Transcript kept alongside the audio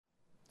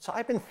So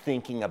I've been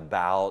thinking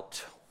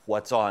about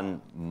what's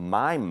on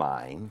my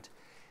mind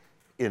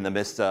in the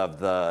midst of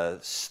the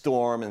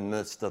storm, in the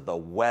midst of the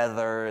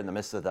weather, in the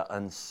midst of the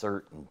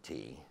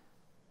uncertainty.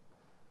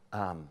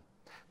 But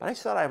I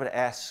just thought I would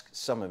ask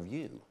some of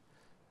you,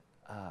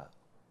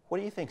 what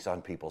do you think's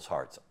on people's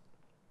hearts,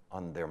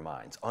 on their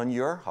minds, on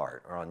your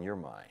heart or on your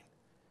mind?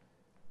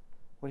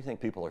 What do you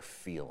think people are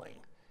feeling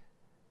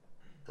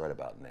right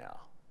about now?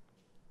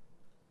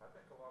 I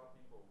think a lot of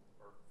people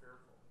are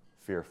fearful.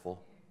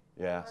 Fearful,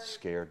 yeah,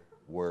 scared,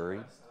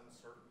 worried,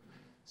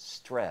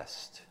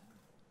 stressed,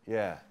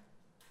 yeah.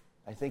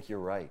 I think you're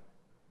right.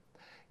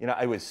 You know,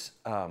 I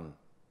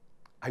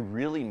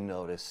really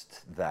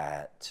noticed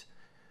that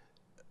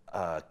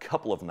a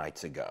couple of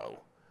nights ago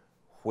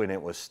when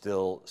it was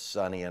still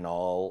sunny and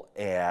all,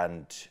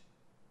 and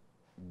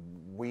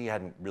we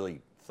hadn't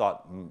really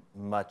thought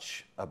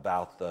much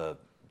about the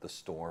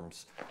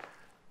storms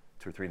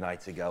 2 or 3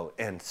 nights ago.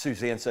 And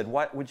Suzanne said,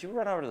 "What, would you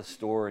run over to the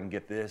store and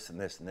get this and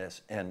this and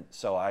this?" And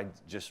so I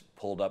just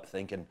pulled up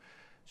thinking,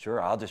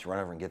 sure, I'll just run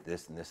over and get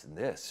this and this and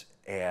this.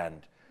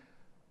 And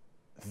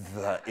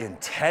the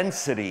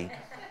intensity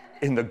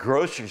in the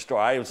grocery store,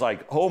 I was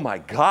like, oh my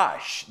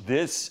gosh,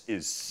 this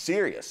is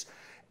serious.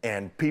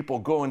 And people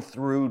going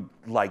through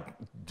like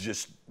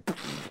just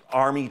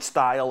army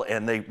style,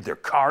 and their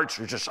carts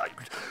are just like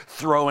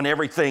throwing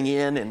everything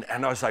in.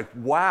 And I was like,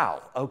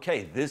 wow,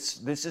 okay,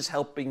 this is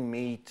helping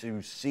me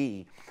to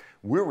see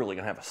we're really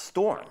gonna have a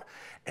storm.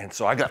 And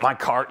so I got my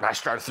cart and I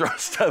started throwing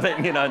stuff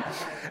in, you know.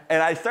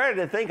 And I started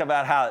to think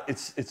about how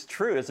it's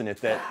true, isn't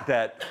it,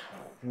 that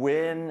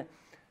when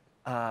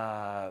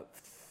times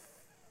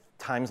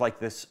like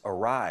this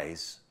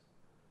arise,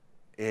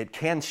 it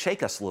can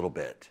shake us a little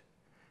bit.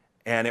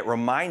 And it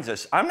reminds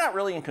us, I'm not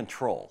really in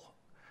control.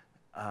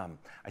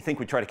 I think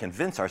we try to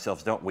convince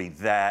ourselves, don't we,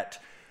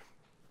 that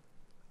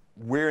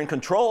we're in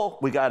control.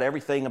 We got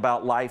everything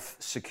about life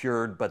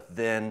secured, but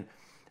then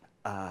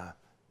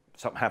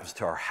something happens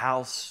to our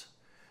house,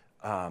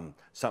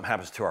 something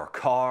happens to our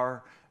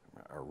car,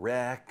 a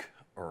wreck,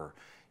 or,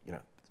 you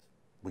know,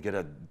 we get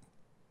a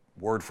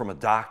word from a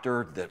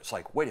doctor that's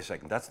like, wait a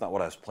second, that's not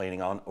what I was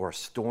planning on, or a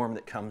storm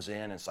that comes in,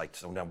 and it's like,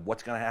 so now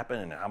what's going to happen,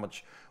 and how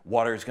much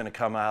water is going to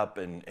come up,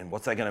 and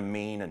what's that going to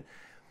mean, and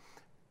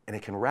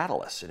it can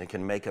rattle us, and it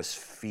can make us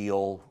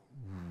feel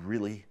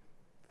really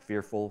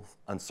fearful,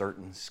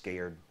 uncertain,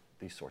 scared,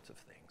 these sorts of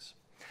things.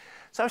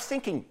 So I was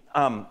thinking,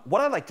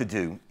 what I'd like to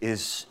do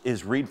is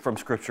read from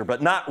Scripture,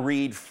 but not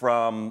read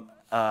from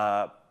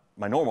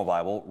my normal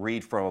Bible,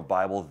 read from a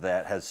Bible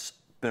that has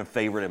been a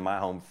favorite in my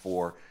home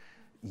for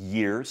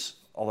years,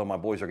 although my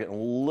boys are getting a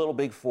little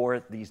big for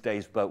it these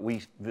days, but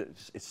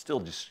it's still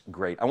just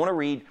great. I want to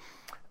read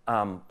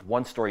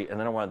one story, and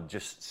then I want to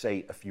just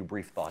say a few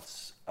brief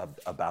thoughts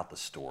about the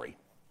story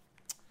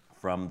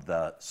from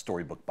the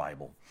Storybook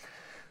Bible.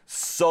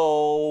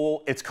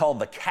 So it's called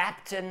The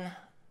Captain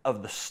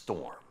of the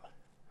Storm.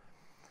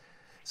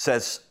 It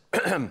says,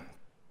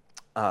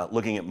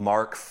 looking at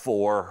Mark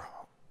 4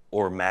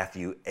 or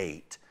Matthew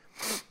 8,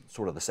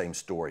 sort of the same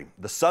story.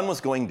 The sun was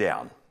going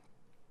down.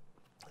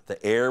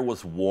 The air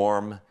was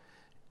warm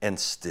and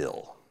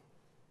still.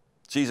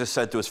 Jesus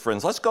said to his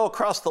friends, "Let's go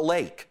across the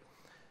lake."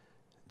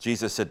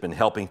 Jesus had been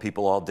helping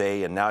people all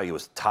day, and now he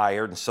was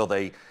tired, and so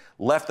they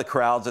left the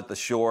crowds at the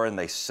shore, and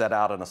they set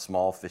out in a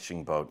small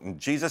fishing boat. And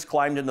Jesus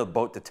climbed into the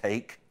boat to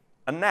take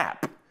a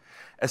nap.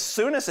 As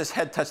soon as his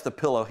head touched the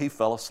pillow, he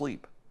fell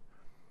asleep.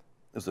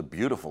 It was a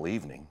beautiful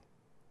evening.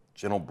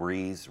 Gentle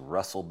breeze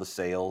rustled the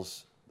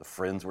sails. The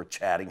friends were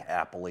chatting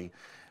happily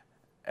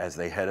as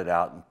they headed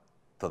out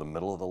to the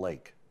middle of the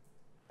lake.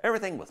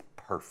 Everything was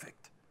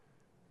perfect,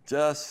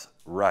 just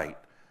right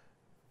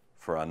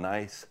for a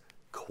nice,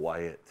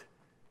 quiet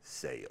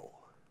sail.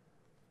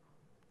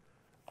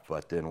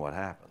 But then what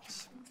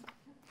happens?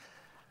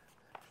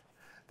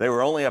 They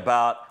were only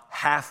about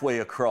halfway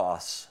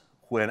across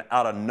when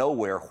out of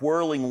nowhere,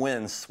 whirling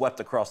winds swept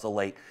across the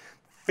lake,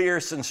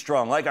 fierce and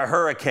strong, like a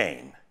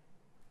hurricane.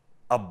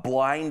 A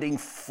blinding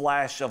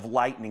flash of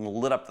lightning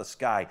lit up the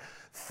sky.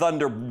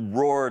 Thunder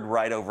roared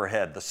right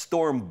overhead. The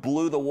storm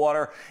blew the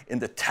water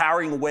into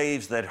towering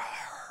waves that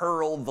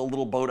hurled the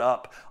little boat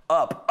up,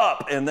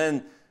 and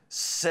then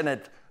sent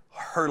it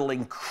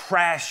hurtling,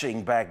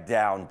 crashing back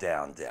down,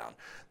 down, down.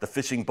 The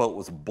fishing boat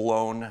was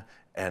blown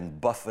and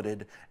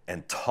buffeted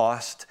and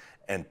tossed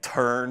and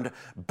turned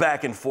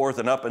back and forth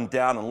and up and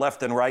down and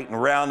left and right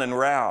and round and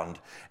round.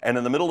 And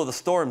in the middle of the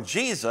storm,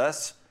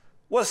 Jesus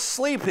was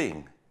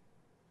sleeping.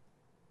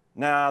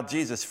 Now,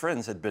 Jesus'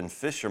 friends had been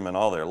fishermen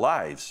all their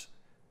lives,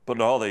 but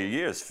in all their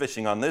years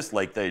fishing on this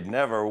lake, they'd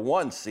never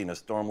once seen a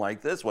storm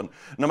like this one.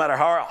 No matter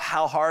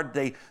how hard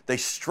they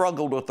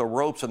struggled with the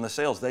ropes and the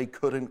sails, they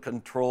couldn't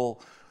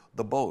control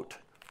the boat.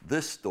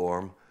 This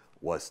storm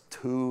was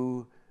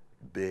too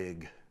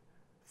big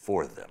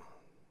for them.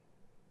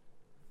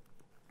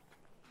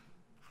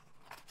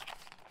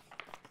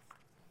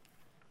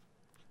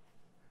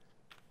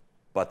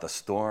 But the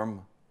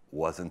storm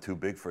wasn't too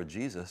big for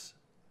Jesus.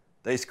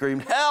 They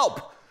screamed,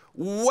 "Help!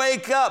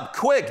 Wake up,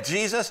 quick,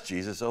 Jesus.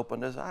 Jesus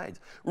opened his eyes.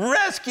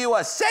 Rescue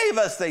us, save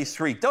us, they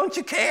shrieked. Don't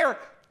you care?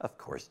 Of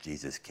course,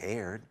 Jesus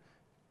cared.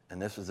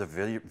 And this was the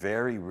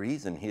very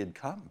reason he had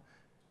come,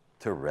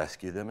 to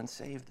rescue them and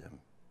save them.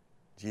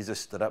 Jesus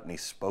stood up and he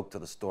spoke to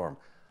the storm.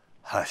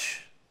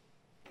 Hush,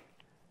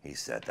 he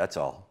said, that's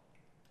all.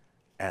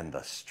 And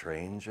the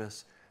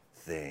strangest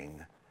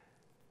thing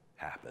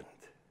happened.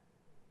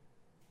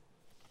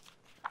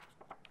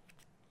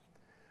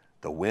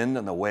 The wind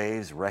and the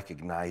waves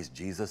recognized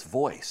Jesus'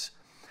 voice.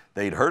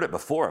 They'd heard it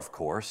before, of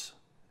course.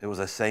 It was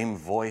the same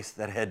voice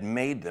that had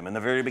made them in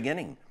the very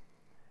beginning.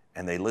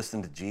 And they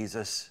listened to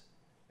Jesus,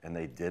 and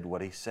they did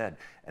what he said.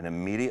 And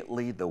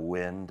immediately the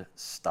wind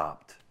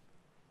stopped,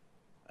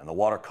 and the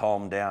water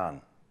calmed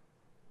down.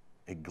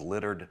 It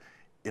glittered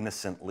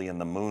innocently in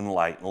the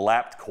moonlight and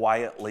lapped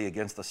quietly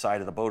against the side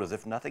of the boat as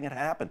if nothing had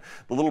happened.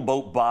 The little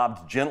boat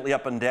bobbed gently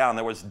up and down.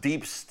 There was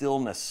deep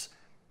stillness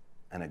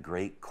and a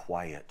great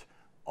quiet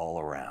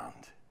all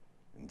around.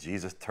 And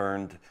Jesus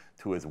turned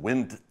to his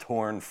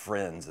wind-torn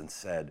friends and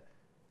said,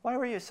 "Why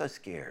were you so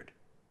scared?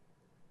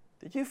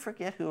 Did you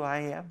forget who I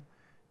am?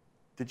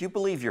 Did you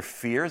believe your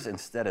fears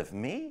instead of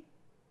me?"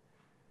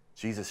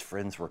 Jesus'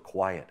 friends were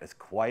quiet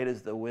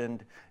as the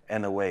wind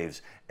and the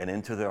waves, and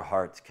into their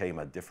hearts came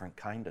a different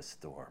kind of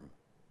storm.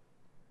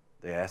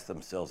 They asked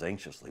themselves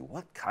anxiously,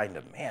 what kind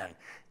of man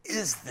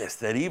is this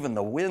that even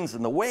the winds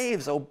and the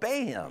waves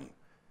obey him?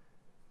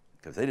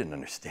 Because they didn't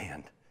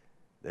understand.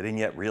 They didn't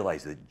yet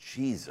realize that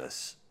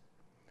Jesus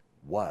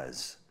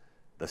was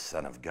the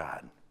Son of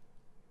God.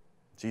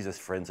 Jesus'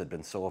 friends had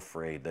been so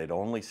afraid. They'd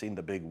only seen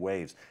the big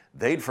waves.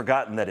 They'd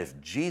forgotten that if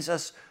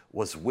Jesus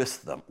was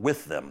with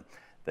them,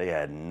 they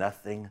had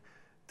nothing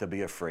to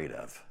be afraid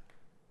of,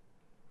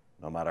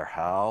 no matter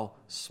how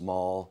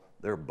small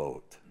their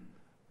boat,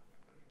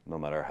 no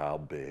matter how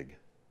big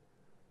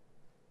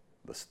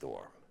the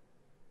storm.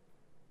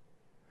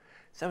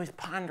 So I was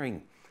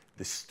pondering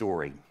this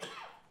story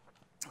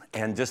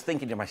and just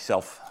thinking to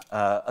myself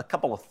a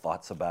couple of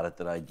thoughts about it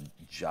that I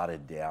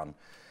jotted down.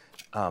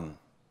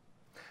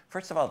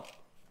 First of all,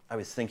 I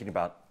was thinking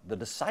about the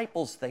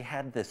disciples. They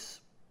had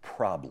this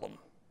problem,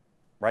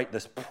 right?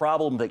 This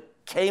problem that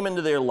came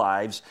into their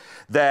lives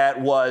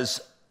that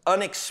was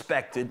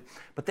unexpected,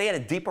 but they had a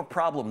deeper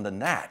problem than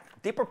that,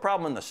 deeper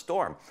problem in the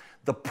storm.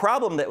 The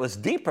problem that was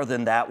deeper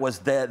than that was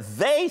that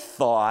they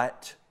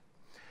thought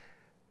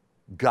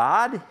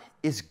God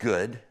is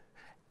good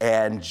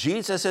and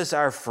Jesus is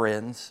our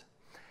friend,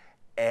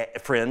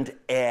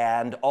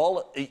 and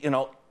all,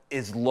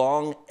 as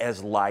long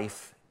as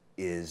life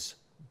is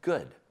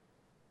good.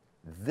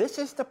 This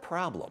is the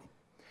problem,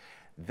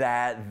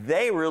 that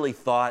they really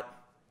thought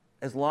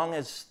as long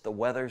as the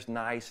weather's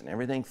nice and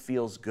everything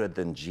feels good,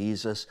 then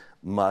Jesus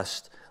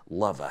must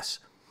love us.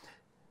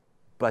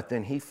 But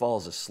then he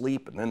falls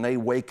asleep, and then they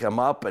wake him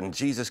up, and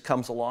Jesus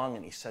comes along,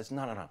 and he says,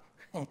 no.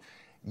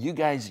 You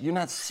guys, you're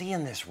not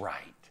seeing this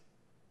right.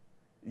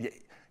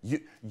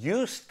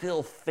 You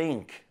still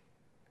think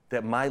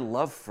that my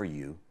love for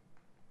you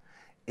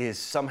is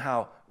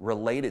somehow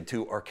related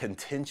to or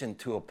contingent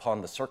to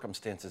upon the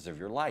circumstances of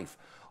your life,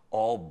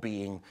 all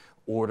being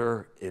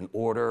order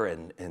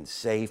and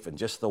safe and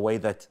just the way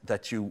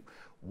that you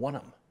want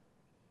them.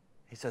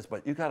 He says,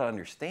 but you got to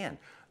understand,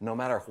 no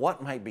matter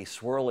what might be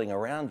swirling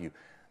around you,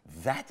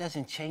 that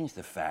doesn't change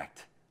the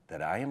fact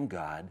that I am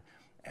God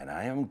and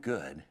I am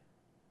good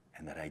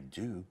and that I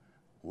do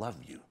love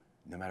you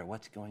no matter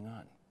what's going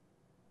on.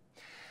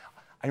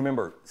 I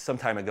remember some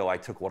time ago I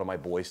took one of my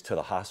boys to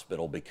the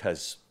hospital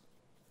because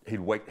he'd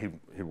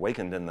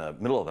wakened in the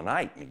middle of the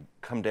night, and he'd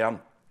come down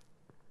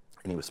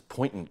and he was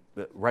pointing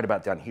right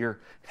about down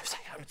here. He was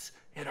like,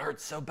 it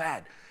hurts so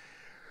bad.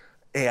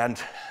 And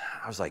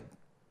I was like,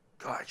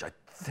 gosh, I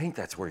think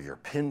that's where your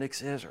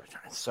appendix is.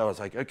 So I was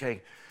like,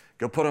 okay,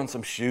 go put on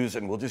some shoes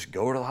and we'll just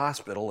go to the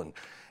hospital.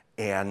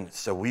 And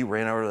so we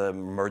ran over to the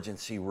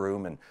emergency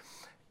room,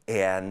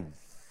 and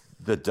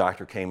the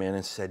doctor came in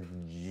and said,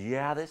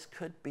 yeah, this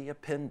could be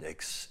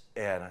appendix.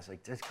 And I was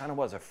like, that's kind of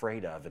what I was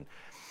afraid of.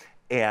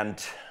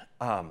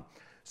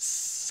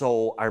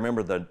 So I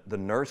remember the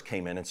nurse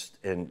came in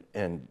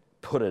and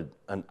put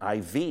an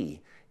IV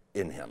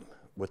in him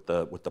with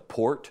the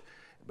port,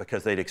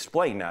 because they'd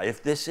explained, now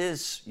if this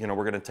is, we're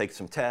going to take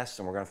some tests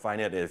and we're going to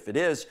find out if it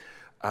is,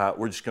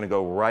 we're just going to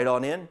go right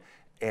on in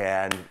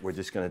and we're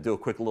just going to do a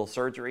quick little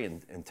surgery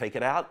and take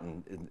it out,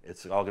 and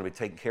it's all going to be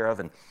taken care of.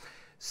 And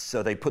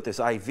so they put this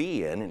IV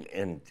in,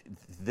 and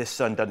this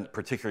son doesn't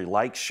particularly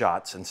like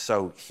shots, and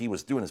so he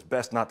was doing his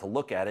best not to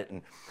look at it.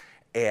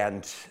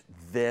 And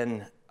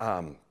then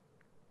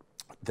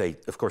they,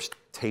 of course,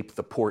 tape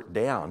the port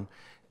down,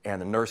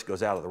 and the nurse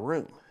goes out of the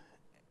room.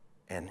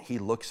 And he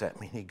looks at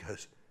me and he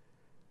goes,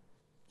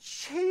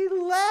 she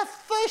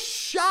left the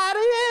shot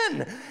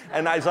in.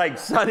 And I was like,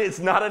 son, it's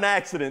not an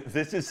accident.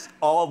 This is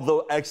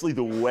actually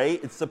the way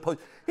it's supposed.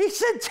 He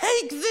said,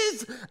 take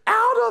this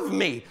out of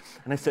me.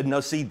 And I said,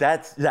 no, see,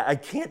 I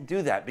can't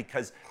do that,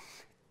 because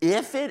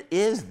If it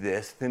is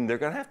this, then they're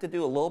going to have to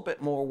do a little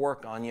bit more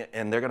work on you,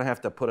 and they're going to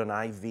have to put an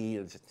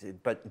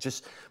IV. But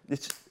just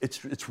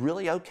it's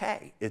really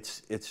okay.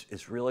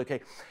 It's really okay.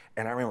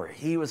 And I remember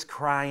he was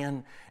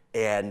crying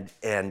and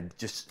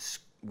just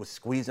was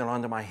squeezing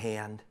onto my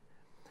hand,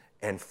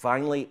 and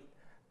finally,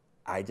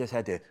 I just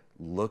had to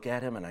look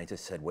at him, and I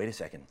just said, "Wait a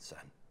second, son.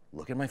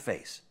 Look at my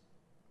face.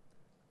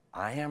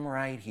 I am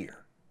right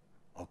here.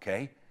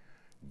 Okay?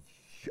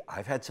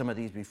 I've had some of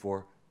these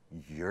before.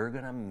 You're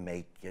going to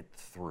make it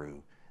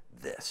through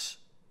this,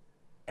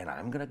 and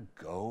I'm going to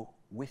go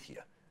with you,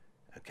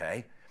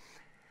 okay?"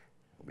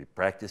 We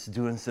practiced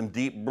doing some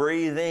deep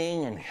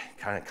breathing and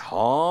kind of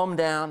calm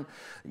down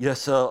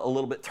just a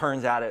little bit.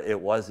 Turns out it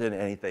wasn't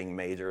anything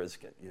major. It's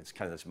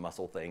kind of this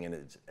muscle thing,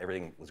 and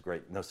everything was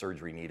great. No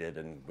surgery needed,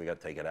 and we got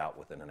to take it out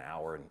within an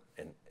hour,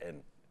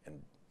 and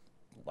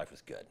life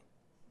was good.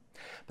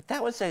 But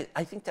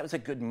I think that was a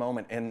good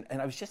moment, and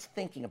I was just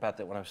thinking about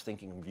that when I was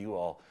thinking of you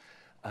all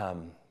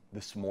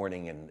this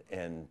morning,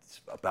 and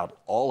about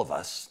all of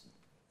us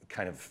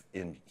kind of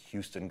in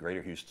Houston,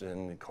 Greater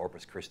Houston,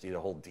 Corpus Christi, the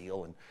whole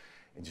deal, and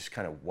just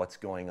kind of what's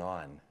going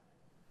on.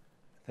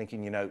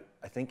 Thinking, I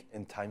think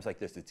in times like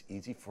this, it's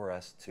easy for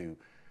us to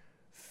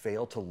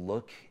fail to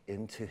look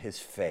into his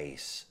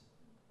face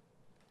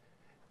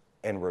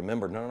and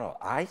remember, no,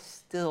 I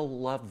still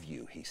love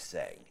you, he's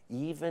saying,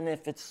 even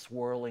if it's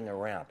swirling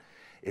around.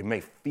 It may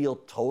feel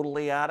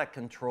totally out of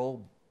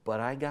control, but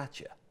I got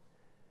you.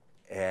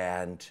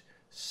 And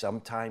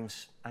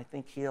sometimes I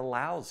think he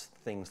allows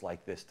things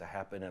like this to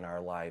happen in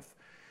our life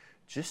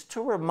just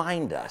to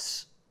remind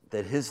us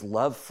that his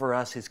love for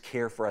us, his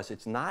care for us,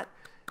 it's not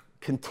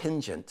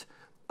contingent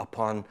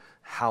upon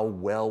how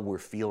well we're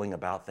feeling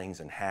about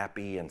things and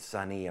happy and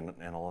sunny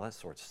and all that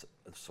sort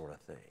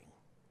of thing.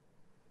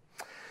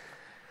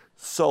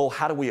 So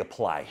how do we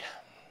apply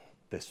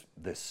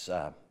this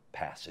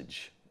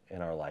passage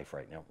in our life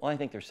right now? Well, I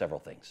think there's several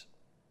things.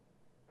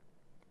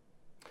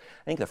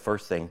 I think the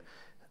first thing,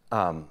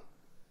 on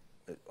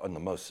the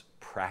most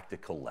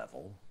practical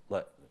level,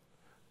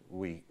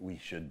 we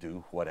should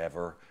do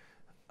whatever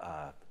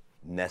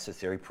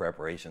necessary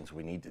preparations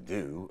we need to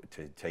do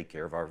to take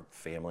care of our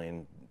family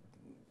and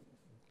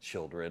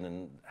children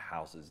and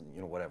houses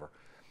and whatever.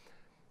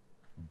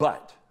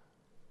 But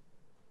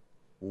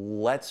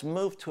let's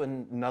move to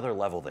another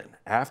level then.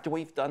 After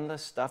we've done the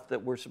stuff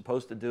that we're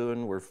supposed to do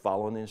and we're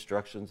following the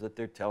instructions that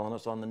they're telling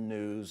us on the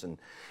news and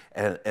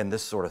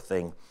this sort of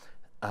thing,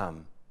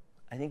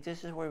 I think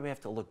this is where we have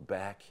to look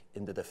back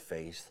into the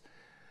face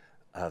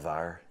of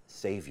our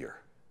Savior,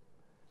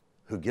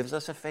 who gives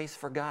us a face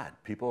for God.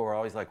 People are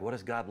always like, what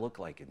does God look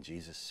like? And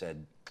Jesus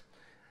said,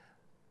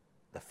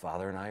 the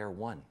Father and I are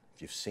one.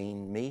 If you've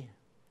seen me,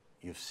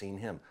 you've seen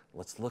him.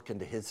 Let's look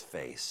into his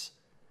face.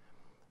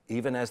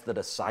 Even as the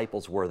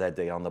disciples were that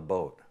day on the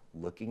boat,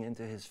 looking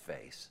into his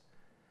face.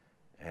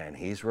 And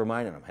he's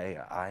reminding them, hey,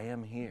 I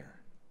am here.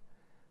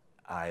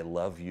 I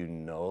love you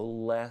no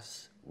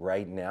less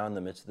right now in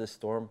the midst of this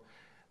storm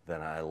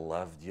than I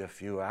loved you a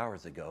few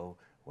hours ago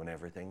when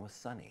everything was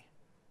sunny.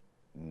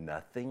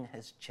 Nothing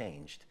has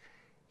changed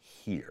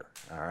here,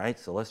 all right?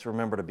 So let's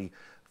remember to be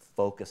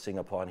focusing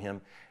upon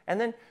him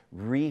and then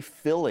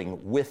refilling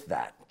with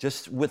that,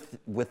 just with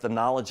the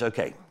knowledge,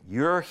 okay,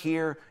 you're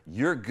here,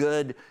 you're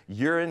good,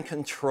 you're in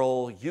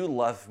control, you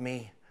love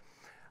me.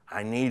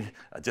 I need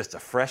just a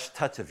fresh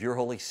touch of your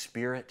Holy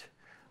Spirit.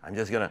 I'm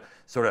just going to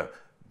sort of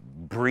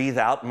breathe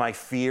out my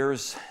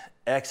fears,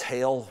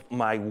 exhale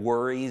my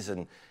worries,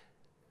 and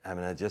I'm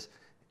going to just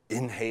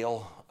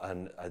inhale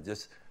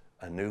just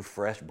a new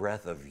fresh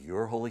breath of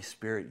your Holy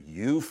Spirit.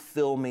 You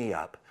fill me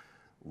up,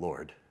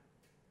 Lord,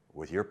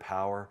 with your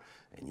power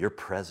and your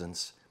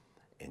presence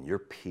and your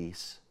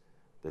peace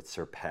that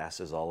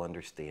surpasses all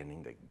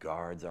understanding, that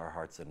guards our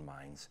hearts and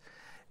minds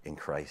in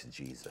Christ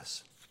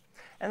Jesus.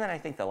 And then I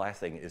think the last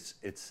thing is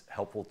it's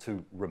helpful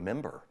to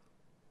remember.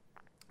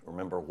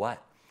 Remember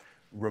what?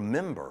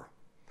 Remember,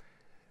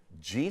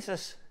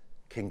 Jesus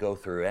can go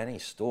through any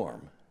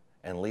storm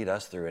and lead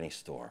us through any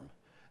storm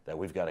that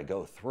we've got to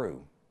go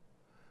through.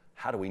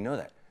 How do we know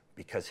that?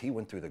 Because he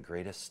went through the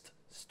greatest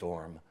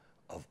storm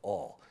of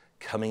all,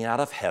 coming out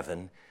of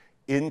heaven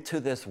into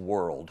this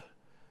world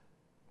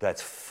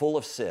that's full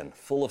of sin,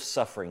 full of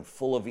suffering,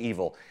 full of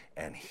evil,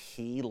 and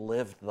he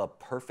lived the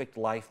perfect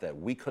life that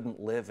we couldn't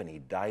live, and he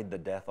died the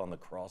death on the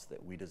cross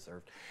that we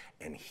deserved,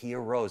 and he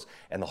arose.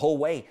 And the whole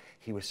way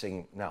he was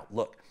saying, now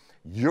look,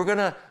 you're going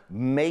to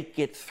make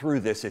it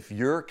through this. If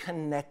you're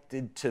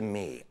connected to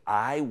me,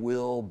 I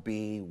will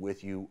be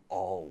with you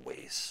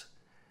always.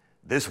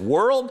 This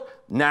world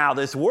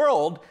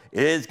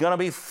is going to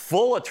be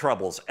full of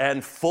troubles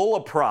and full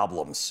of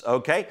problems,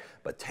 okay?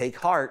 But take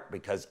heart,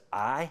 because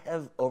I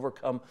have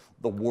overcome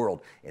the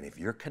world. And if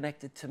you're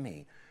connected to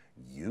me,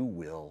 you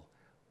will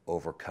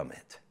overcome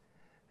it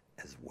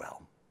as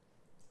well.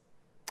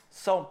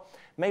 So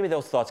maybe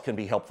those thoughts can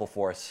be helpful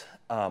for us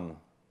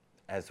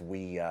as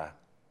we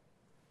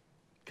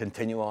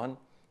continue on,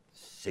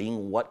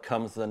 seeing what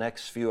comes the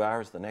next few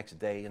hours, the next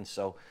day. And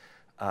so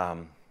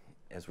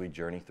as we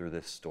journey through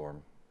this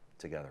storm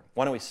together.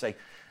 Why don't we say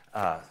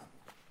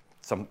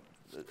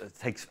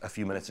takes a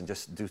few minutes and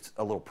just do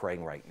a little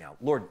praying right now.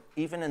 Lord,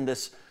 even in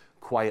this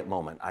quiet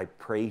moment, I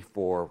pray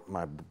for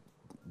my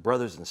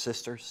brothers and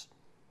sisters,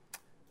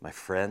 my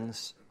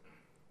friends,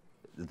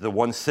 the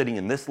ones sitting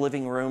in this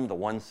living room, the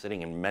ones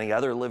sitting in many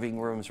other living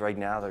rooms right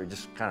now that are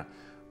just kind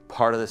of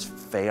part of this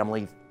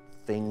family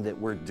thing that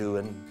we're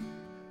doing.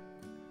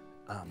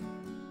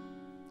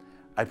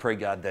 I pray,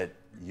 God, that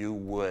you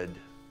would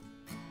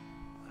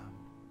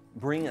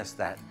bring us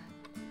that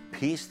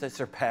peace that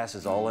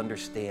surpasses all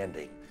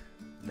understanding,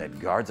 that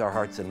guards our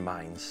hearts and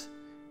minds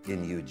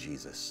in you,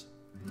 Jesus.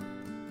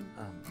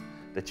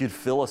 That you'd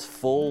fill us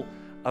full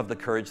of the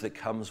courage that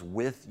comes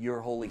with your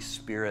Holy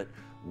Spirit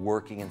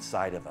working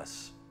inside of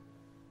us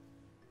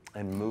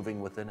and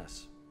moving within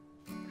us.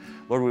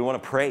 Lord, we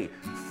want to pray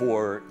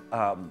for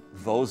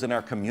those in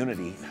our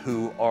community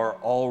who are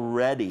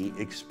already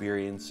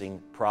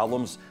experiencing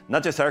problems,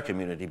 not just our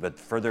community, but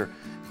further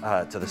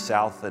to the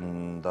south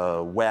and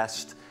the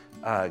west,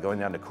 going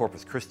down to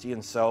Corpus Christi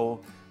and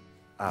so,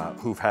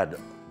 who've had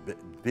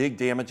big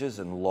damages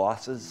and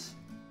losses.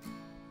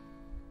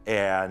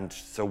 And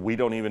so we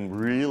don't even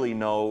really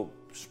know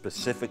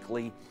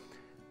specifically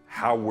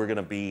how we're going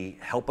to be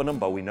helping them,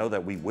 but we know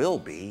that we will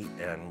be,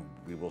 and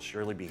we will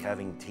surely be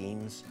having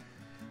teams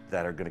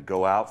that are going to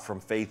go out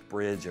from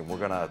Faithbridge, and we're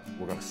going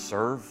to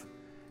serve,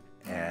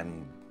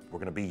 and we're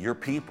going to be your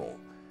people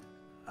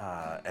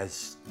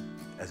as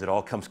it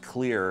all comes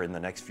clear in the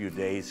next few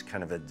days,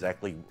 kind of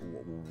exactly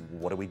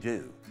what do we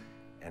do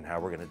and how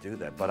we're going to do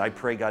that. But I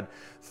pray, God,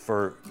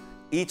 for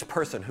each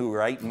person who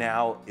right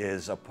now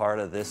is a part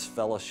of this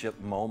fellowship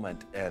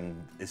moment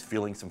and is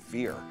feeling some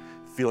fear,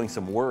 feeling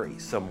some worry,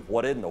 some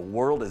what in the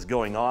world is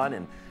going on,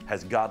 and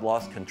has God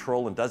lost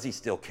control, and does he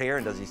still care,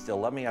 and does he still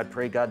love me? I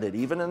pray, God, that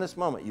even in this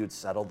moment you'd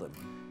settle them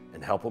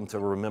and help them to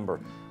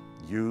remember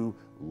you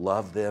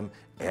love them,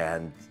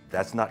 and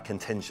that's not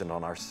contingent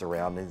on our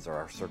surroundings or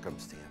our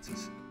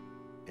circumstances.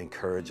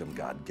 Encourage them,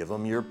 God. Give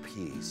them your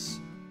peace,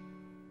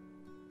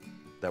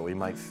 that we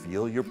might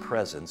feel your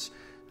presence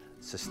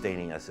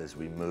sustaining us as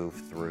we move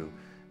through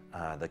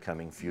the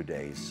coming few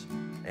days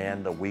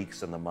and the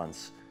weeks and the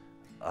months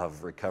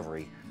of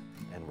recovery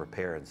and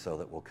repair, and so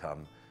that will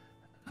come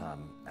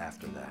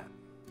after that.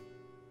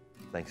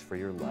 Thanks for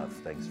your love.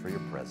 Thanks for your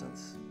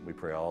presence. We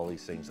pray all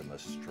these things in the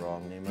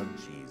strong name of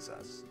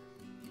Jesus.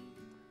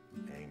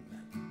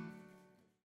 Amen.